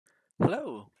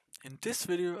Hello! In this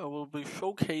video I will be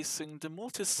showcasing the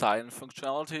multi-sign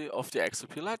functionality of the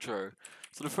XRP ledger.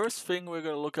 So the first thing we're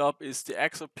going to look up is the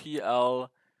XRPL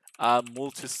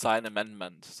multi-sign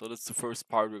amendment. So that's the first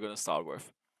part we're going to start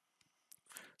with.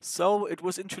 So it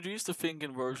was introduced I think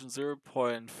in version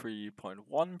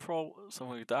 0.3.1 Pro,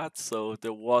 something like that. So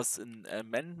there was an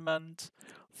amendment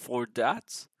for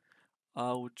that.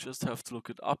 I would just have to look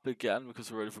it up again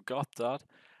because I already forgot that.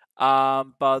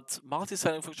 But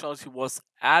multi-signing functionality was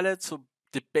added, so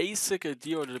the basic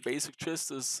idea or the basic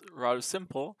gist is rather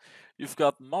simple. You've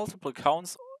got multiple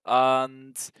accounts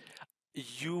and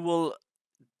you will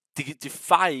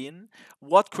define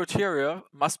what criteria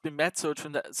must be met so a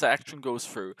transaction goes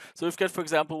through. So we've got, for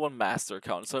example, one master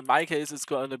account. So in my case, it's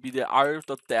going to be the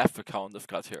r.dev account I've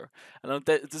got here. And on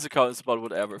this account is about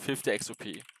whatever, 50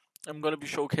 XRP. I'm going to be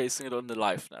showcasing it on the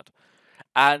LiveNet.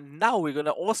 And now we're going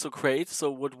to also create,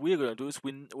 so what we're going to do is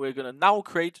we're going to now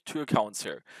create two accounts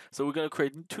here. So we're going to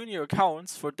create two new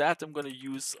accounts. For that, I'm going to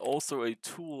use also a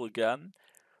tool again.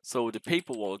 So the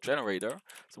paper wallet generator.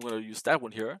 So I'm going to use that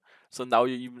one here. So now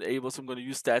you're even able, so I'm going to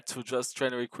use that to just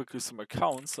generate quickly some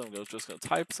accounts. So I'm just going to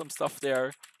type some stuff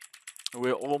there.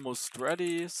 We're almost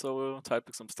ready. So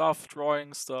typing some stuff,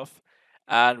 drawing stuff,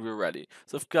 and we're ready.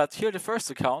 So I've got here the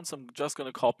first account. So I'm just going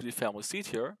to copy the family seed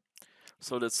here.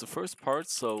 So that's the first part.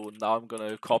 So now I'm going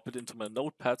to copy it into my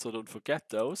notepad so I don't forget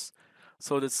those.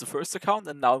 So that's the first account,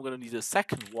 and now I'm going to need a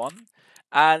second one.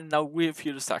 And now we have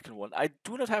here the second one. I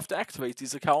do not have to activate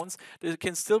these accounts. They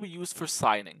can still be used for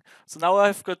signing. So now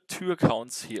I've got two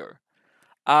accounts here.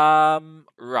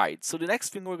 Right. So the next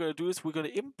thing we're going to do is we're going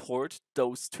to import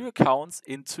those two accounts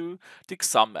into the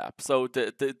XAM app. So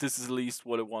this is at least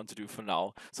what I want to do for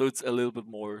now. So it's a little bit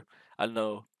more, I don't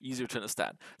know, easier to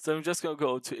understand. So I'm just going to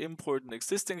go to import an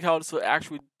existing account. So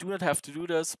actually we do not have to do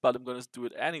this, but I'm going to do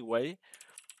it anyway.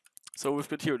 So we've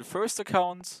got here the first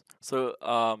account. So,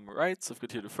 right. So we've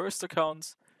got here the first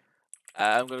account.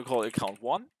 I'm going to call it account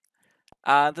 1.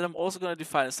 And then I'm also going to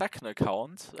define a second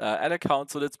account, add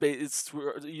account. So that's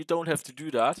you don't have to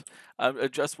do that. I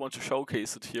just want to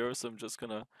showcase it here. So I'm just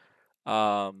gonna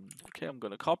okay, I'm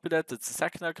gonna copy that. That's the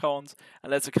second account,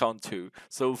 and that's account 2.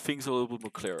 So things are a little bit more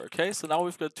clear. Okay, so now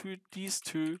we've got these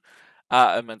two.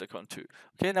 I meant account 2.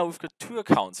 Okay, now we've got two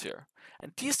accounts here,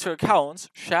 and these two accounts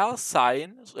shall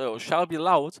be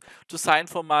allowed to sign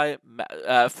for one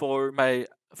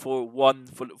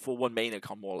main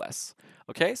account, more or less.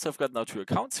 Okay, so I've got now two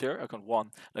accounts here, account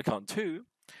 1 and account 2,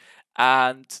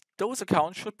 and those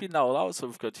accounts should be now allowed. So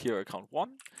we've got here account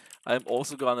 1. I'm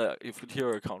also gonna, if we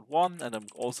here account 1, and I'm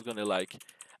also gonna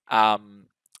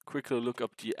quickly look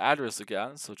up the address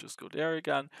again. So just go there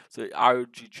again. So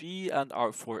RGG and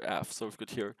R4F. So we've got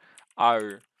here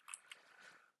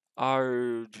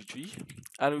RGG,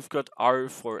 and we've got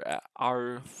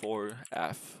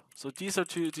R4F. So these are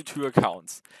the two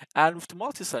accounts. And with the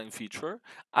multi-signing feature,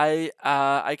 I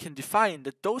can define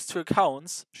that those two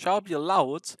accounts shall be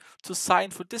allowed to sign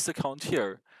for this account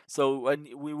here. So when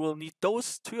we will need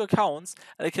those two accounts,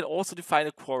 and I can also define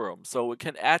a quorum. So we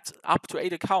can add up to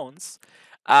 8 accounts,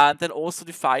 and then also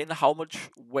define how much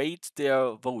weight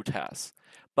their vote has.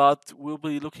 But we'll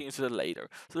be looking into that later.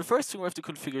 So the first thing we have to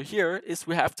configure here is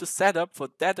we have to set up for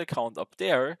that account up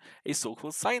there a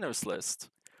so-called signers list.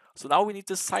 So now we need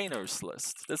the signers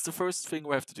list. That's the first thing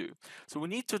we have to do. So we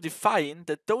need to define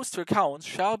that those two accounts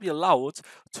shall be allowed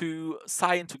to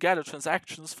sign together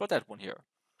transactions for that one here.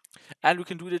 And we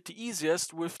can do that the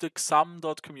easiest with the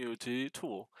xam.community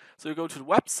tool. So you go to the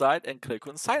website and click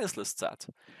on signers list set.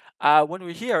 When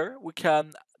we're here, we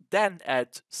can then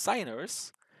add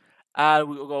signers. And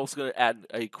we're also going to add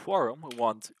a quorum.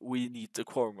 We need a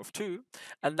quorum of 2.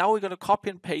 And now we're going to copy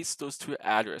and paste those two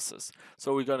addresses.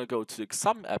 So we're going to go to the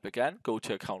XAM app again, go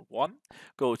to account 1,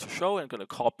 go to show, and going to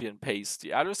copy and paste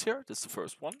the address here. This is the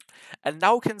first one. And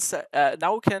now we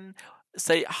can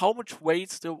say how much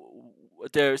weight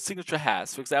their signature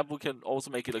has. For example, we can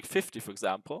also make it like 50, for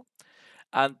example.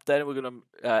 And then we're going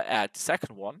to add the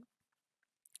second one.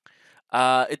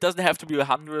 It doesn't have to be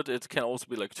 100, it can also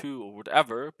be like 2 or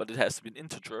whatever, but it has to be an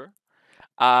integer.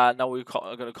 Now we're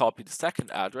going to copy the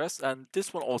second address, and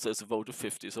this one also has a vote of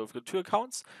 50. So we've got two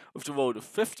accounts with the vote of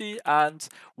 50, and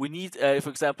we need, for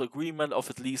example, agreement of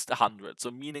at least 100.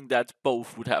 So meaning that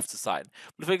both would have to sign.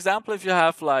 But for example, if you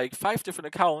have like 5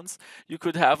 different accounts, you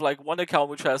could have like one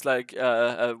account which has like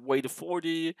a weight of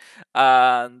 40,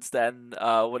 and then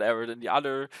whatever. Then the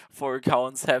other 4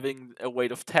 accounts having a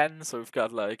weight of 10. So we've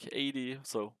got like 80.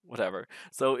 So whatever.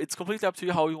 So it's completely up to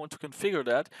you how you want to configure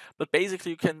that. But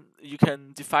basically, you can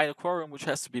define a quorum which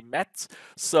has to be met.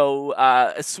 So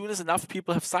as soon as enough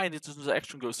people have signed it, the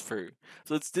transaction goes through.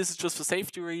 So this is just for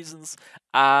safety reasons.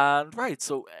 And right,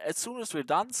 so as soon as we're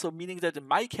done, so meaning that in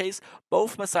my case,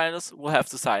 both my signers will have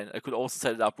to sign. I could also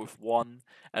set it up with 1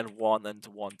 and 1 and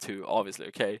 1, 2, obviously,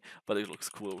 okay? But it looks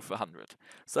cool with 100.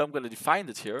 So I'm going to define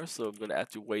it here. So I'm going to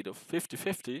add the weight of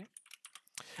 50-50.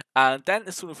 And then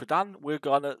as soon as we're done, we're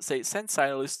gonna say send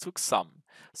signer list to XSum.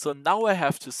 So now I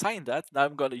have to sign that. Now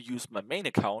I'm gonna use my main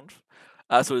account.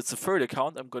 So it's the third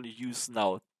account. I'm gonna use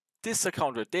now this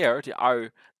account right there, the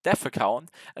RDEF account.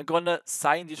 I'm gonna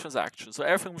sign the transaction. So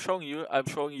everything I'm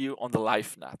showing you on the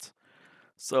live net.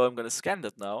 So I'm gonna scan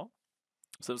that now.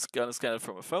 So I'm gonna scan it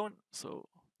from a phone. So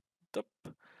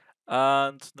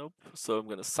and nope. So I'm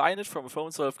gonna sign it from a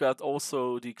phone. So I've got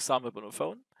also the XSum app on a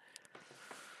phone.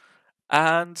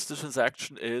 And the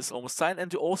transaction is almost signed,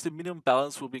 and also the minimum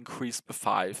balance will be increased by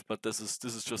 5, but this is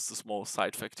just a small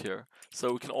side fact here.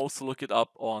 So we can also look it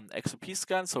up on XRP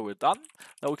scan, so we're done.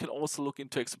 Now we can also look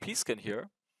into XRP scan here.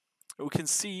 And we can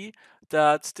see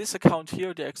that this account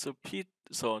here, the XRP,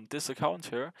 so on this account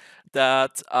here,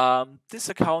 that this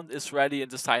account is ready and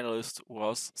the signer list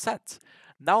was set.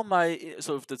 Now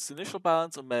so if that's the initial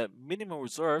balance and my minimum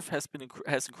reserve has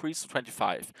increased to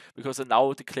 25 because I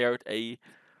now declared a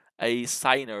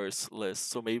signers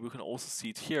list. So maybe we can also see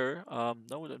it here.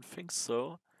 No, I don't think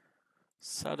so.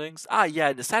 Settings. Yeah,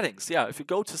 in the settings. Yeah, if you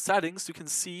go to settings, you can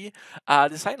see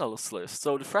the signers list.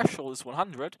 So the threshold is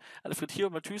 100, and I've got here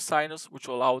my 2 signers, which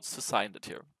are allowed to sign it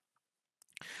here.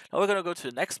 Now we're going to go to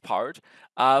the next part.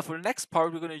 For the next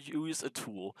part, we're going to use a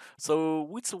tool. So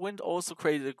Wind also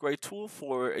created a great tool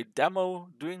for a demo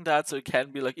doing that, so it can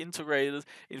be like integrated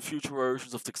in future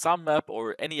versions of the XAM app,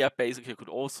 or any app basically could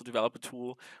also develop a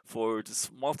tool for this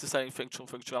multi-signing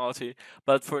functionality.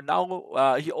 But for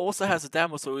now, he also has a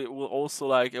demo, so it will also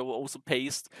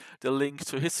paste the link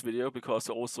to his video because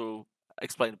it also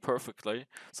explained it perfectly.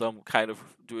 So I'm kind of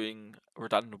doing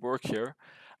redundant work here.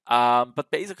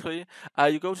 But basically,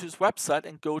 you go to his website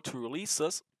and go to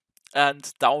releases and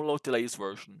download the latest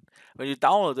version. When you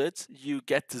download it, you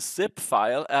get the zip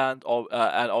file and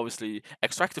obviously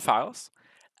extract the files,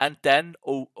 and then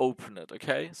open it.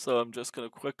 Okay, so I'm just gonna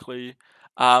quickly.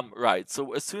 Right,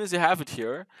 so as soon as you have it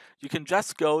here, you can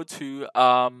just go to.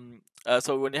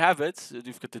 So when you have it,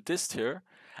 you've got the dist here,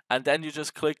 and then you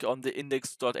just click on the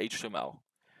index.html.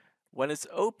 When it's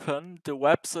open, the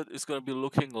website is going to be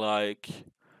looking like,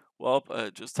 well, I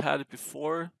just had it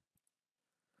before.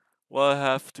 Well, I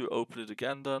have to open it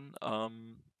again then.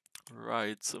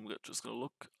 Right, so I'm just going to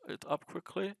look it up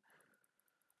quickly.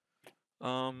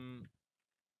 So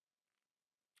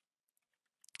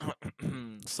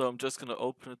I'm just going to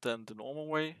open it then the normal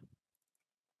way.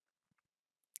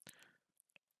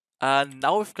 And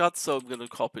now we've got, so I'm going to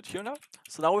copy it here now.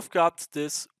 So now we've got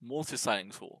this multi-signing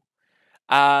tool.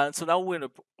 And so now we're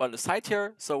on the site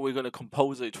here. So we're going to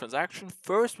compose a transaction.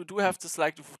 First, we do have to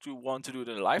select if we want to do it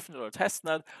in a live net or a test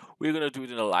net. We're going to do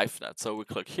it in a live net. So we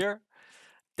click here.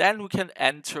 Then we can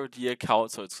enter the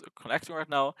account. So it's connecting right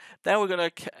now. Then we're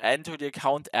going to enter the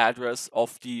account address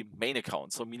of the main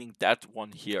account. So meaning that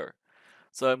one here.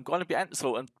 So I'm going to be, and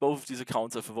both of these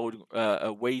accounts have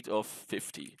a weight of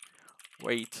 50.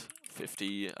 Weight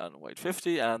 50 and weight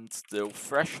 50, and the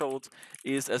threshold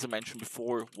is, as I mentioned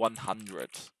before, 100.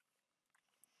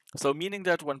 So meaning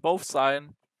that when both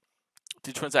sign,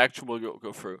 the transaction will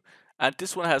go through. And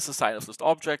this one has a signers list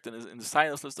object, and in the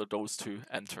signers list are those two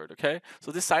entered, okay?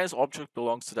 So this signers object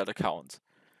belongs to that account.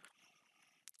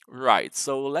 Right,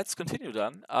 so let's continue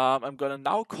then. I'm gonna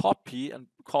now copy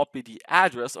the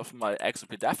address of my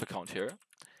XRP dev account here,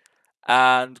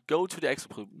 and go to the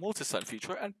XRP multisign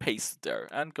feature and paste it there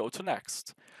and go to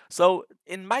next. So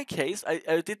in my case,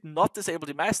 I did not disable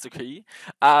the master key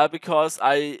because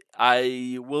I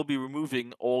will be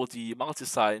removing all the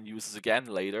multisign users again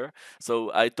later.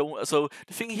 So I don't. So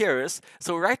the thing here is,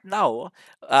 so right now,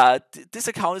 this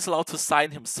account is allowed to sign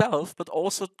himself, but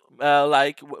also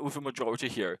like with a majority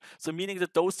here. So meaning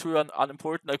that those two are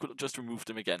unimportant. I could just remove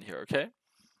them again here. Okay.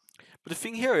 But the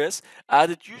thing here is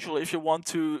that usually if you want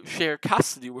to share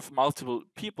custody with multiple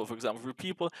people, for example, 3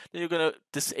 people, then you're going to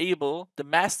disable the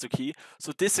master key.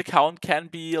 So this account can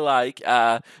be like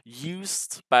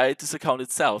used by this account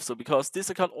itself. So because this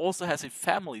account also has a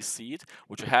family seed,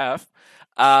 which I have,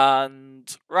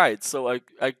 and right, so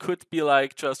I could be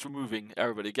like just removing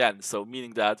everybody again. So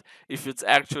meaning that if it's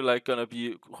actually like going to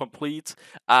be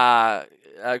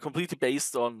completely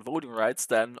based on voting rights,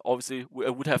 then obviously I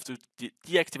would have to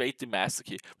deactivate the master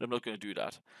key, but I'm not going to do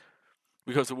that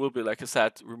because it will be, like I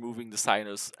said, removing the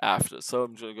signers after. So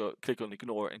I'm going to go click on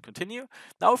ignore and continue.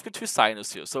 Now we've got 2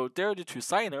 signers here. So there are the 2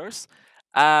 signers,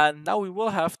 And now we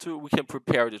can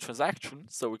prepare the transaction.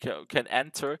 So we can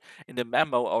enter in the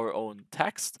memo our own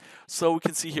text. So we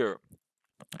can see here,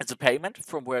 it's a payment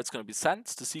from where it's going to be sent.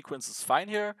 The sequence is fine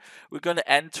here. We're going to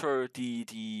enter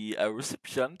the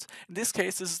recipient. In this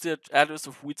case, this is the address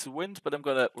of We to Wind, but I'm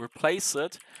going to replace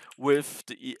it with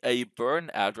a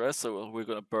burn address. So we're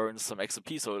going to burn some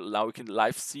XRP. So now we can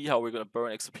live see how we're going to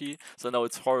burn XRP. So I know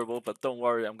it's horrible, but don't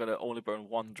worry, I'm going to only burn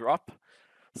one drop.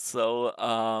 So,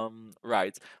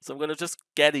 right. So I'm going to just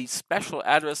get a special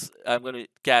address. I'm going to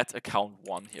get account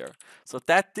 1 here. So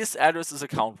this address is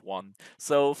account 1.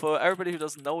 So for everybody who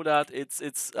doesn't know that, it's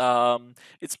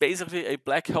basically a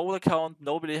black hole account.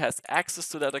 Nobody has access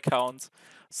to that account.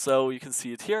 So you can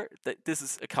see it here. This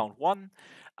is account 1.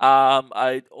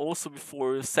 I also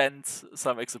before sent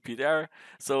some XRP there.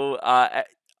 So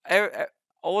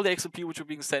all the XRP which are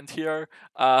being sent here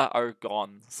are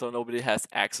gone, so nobody has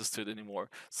access to it anymore.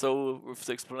 So with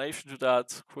the explanation to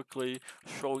that, quickly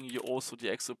showing you also the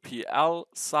XRPL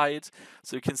side.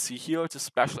 So you can see here the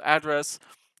special address.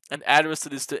 An address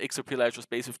that is the XRP ledger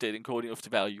space with date encoding of the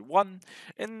value 1.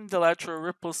 In the ledger,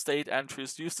 Ripple state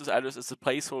entries use this address as a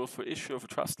placeholder for issue of a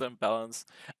trust line balance,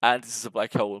 and this is a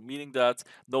black hole, meaning that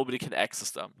nobody can access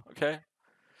them. Okay.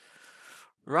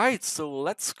 Right, so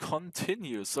let's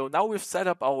continue. So now we've set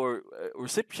up our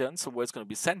recipient, so where it's going to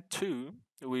be sent to.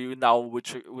 We know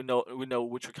which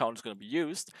account is going to be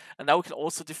used, and now we can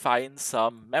also define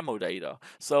some memo data.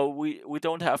 So we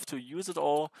don't have to use it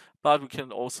all, but we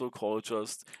can also call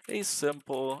just a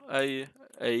simple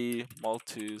a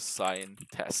multi-sign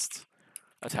test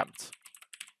attempt.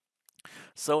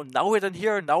 So now we're done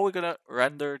here. Now we're gonna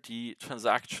render the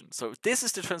transaction. So this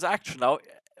is the transaction now,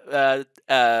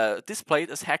 displayed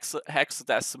as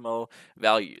hexadecimal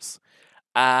values.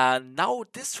 And now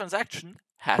this transaction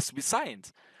has to be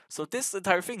signed. So this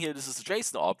entire thing here, this is a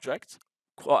JSON object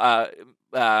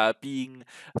being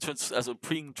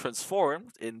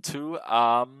transformed into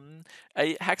a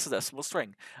hexadecimal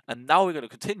string. And now we're going to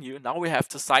continue. Now we have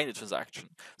to sign the transaction.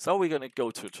 So we're going to go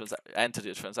to enter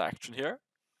the transaction here.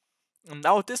 And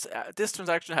now this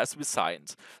transaction has to be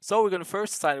signed. So we're going to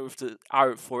first sign it with the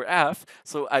R4F.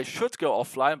 So I should go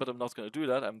offline, but I'm not going to do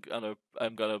that. I'm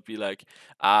gonna be like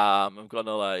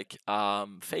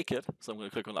fake it. So I'm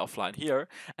going to click on offline here,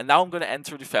 and now I'm going to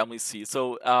enter the family seed.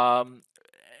 So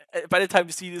by the time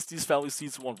you see this, these family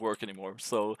seeds won't work anymore.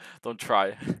 So don't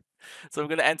try. So I'm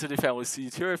going to enter the family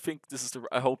seed here.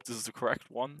 I hope this is the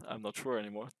correct one. I'm not sure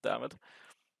anymore. Damn it.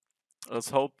 Let's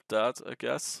hope that, I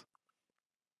guess.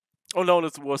 Oh no,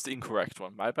 that was the incorrect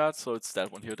one. My bad. So it's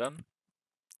that one here then.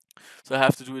 So I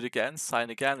have to do it again. Sign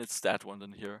again. It's that one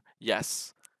then here.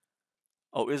 Yes.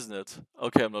 Oh, isn't it?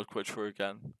 Okay, I'm not quite sure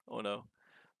again. Oh no.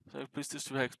 So please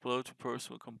distribute hex below to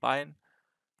person will combine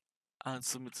and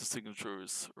submit the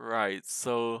signatures. Right.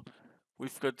 So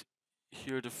we've got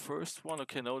here the first one.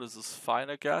 Okay, no, this is fine,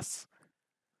 I guess.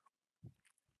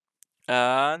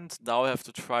 And now I have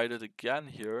to try that again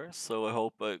here. So I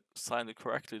hope I signed it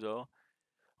correctly though.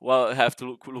 Well, I have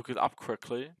to look it up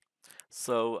quickly.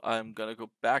 So I'm gonna go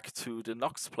back to the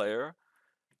Nox player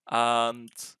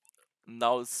and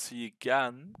now see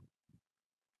again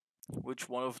which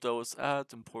one of those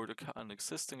import an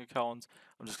existing account.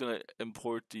 I'm just gonna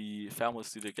import the family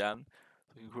seed again.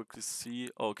 So you can quickly see.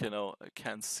 Okay, no, I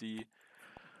can't see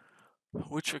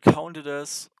which account it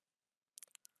is.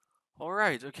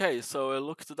 Alright, okay, so I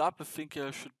looked it up. I think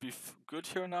I should be good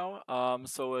here now.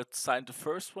 So it signed the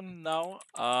first one now.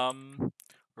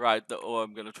 Right,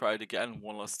 I'm gonna try it again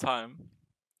one last time.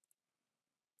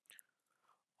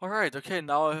 Alright, okay,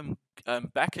 now I'm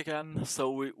back again. So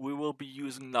we will be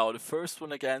using now the first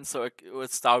one again. So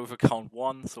let's start with account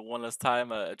 1. So one last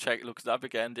time, I looked it up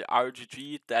again. The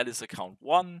RGG, that is account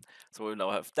 1. So we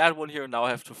now have that one here. Now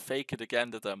I have to fake it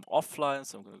again that I'm offline.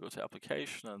 So I'm gonna go to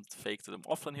application and fake that I'm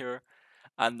offline here.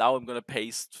 And now I'm gonna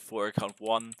paste for account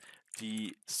 1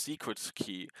 the secret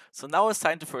key. So now I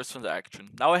signed the first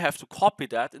transaction. Now I have to copy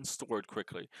that and store it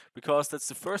quickly because that's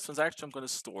the first transaction. I'm gonna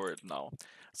store it now.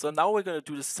 So now we're gonna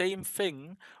do the same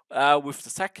thing with the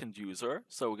second user.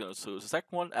 So we're gonna choose the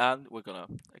second one and we're gonna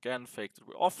again fake that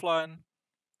we're offline.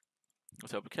 Go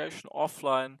to application,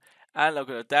 offline, and I'm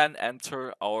gonna then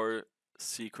enter our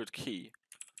secret key.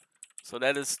 So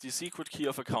that is the secret key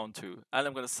of account 2. And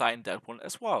I'm going to sign that one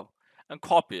as well and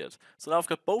copy it. So now I've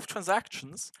got both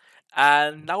transactions.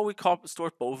 And now we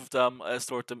stored both of them. I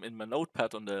stored them in my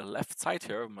notepad on the left side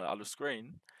here on my other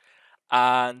screen.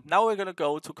 And now we're going to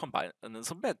go to combine and then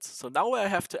submit. So now I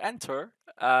have to enter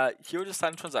here the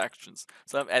signed transactions.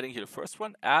 So I'm adding here the first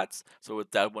one, add. So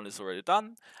that one is already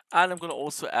done. And I'm going to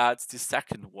also add the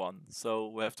second one. So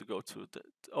we have to go to the,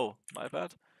 oh, my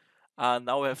bad. And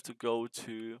now we have to go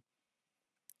to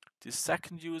the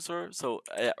second user. So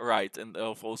right, and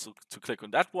I've also to click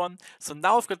on that one. So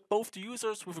now I've got both the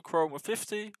users with a quorum of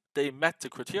 50. They met the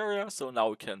criteria, so now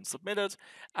we can submit it,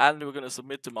 and we're going to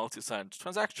submit the multi-signed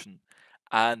transaction.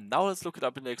 And now let's look it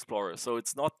up in the Explorer. So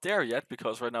it's not there yet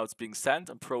because right now it's being sent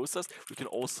and processed. We can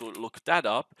also look that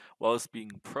up while it's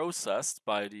being processed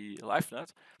by the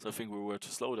LiveNet. So I think we were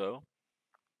too slow though.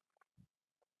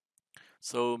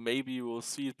 So maybe we'll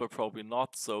see it, but probably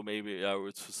not. So maybe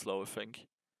we're too slow, I think.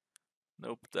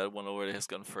 Nope, that one already has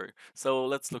gone through. So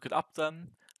let's look it up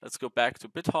then. Let's go back to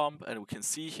BitHump and we can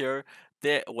see here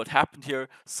what happened here.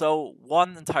 So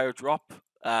one entire drop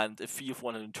and a fee of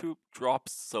 102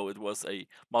 drops. So it was a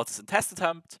multi-sig test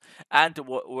attempt, and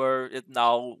where it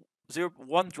now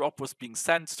one drop was being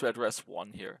sent to address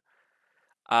 1 here.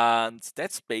 And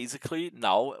that's basically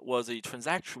now was a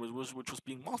transaction which was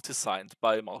being multi-signed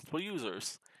by multiple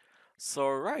users. So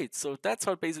right, so that's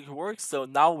how it basically works. So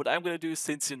now what I'm gonna do,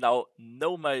 since you now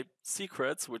know my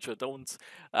secrets, which I don't,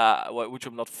 which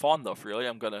I'm not fond of really,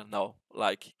 I'm gonna now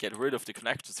like get rid of the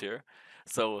connectors here.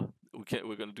 So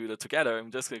we're gonna do that together. I'm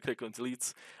just gonna click on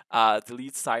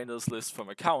delete signers list from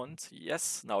account.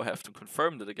 Yes, now I have to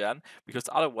confirm that again because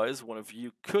otherwise one of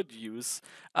you could use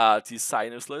the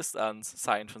signers list and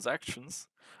sign transactions,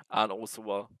 and also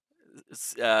well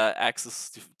access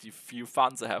the few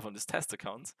funds I have on this test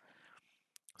account.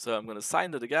 So I'm going to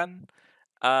sign it again,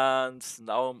 and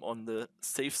now I'm on the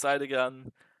safe side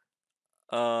again,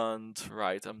 and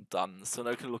right, I'm done. So now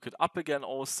I can look it up again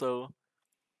also.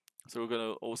 So we're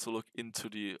going to also look into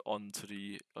on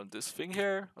this thing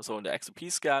here. So on the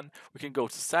XRP scan, we can go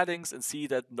to settings and see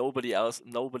that nobody else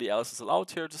is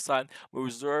allowed here to sign. My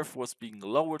reserve was being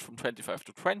lowered from 25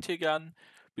 to 20 again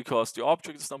because the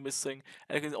object is now missing.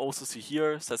 And you can also see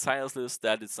here, set signers list,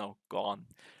 that it's now gone.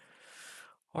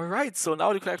 Alright, so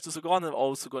now the connectors are gone. I'm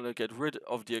also going to get rid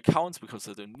of the accounts because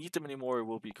I don't need them anymore.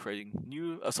 We'll be creating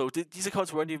new. So these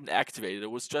accounts weren't even activated. I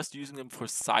was just using them for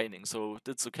signing, so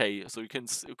that's okay. So you can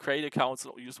create accounts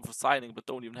and use them for signing, but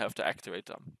don't even have to activate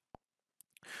them.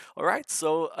 Alright,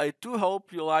 so I do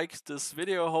hope you liked this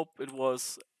video. I hope it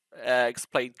was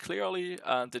explained clearly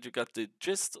and that you got the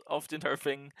gist of the entire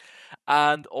thing.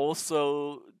 And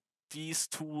also these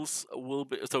tools will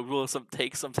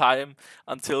take some time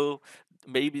until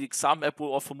maybe some app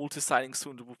will offer multi-signing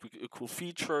soon. It would be a cool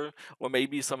feature, or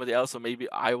maybe somebody else, or maybe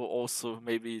I will also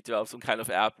maybe develop some kind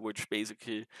of app which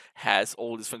basically has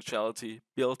all this functionality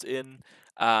built in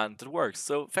and it works.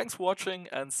 So thanks for watching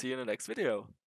and see you in the next video.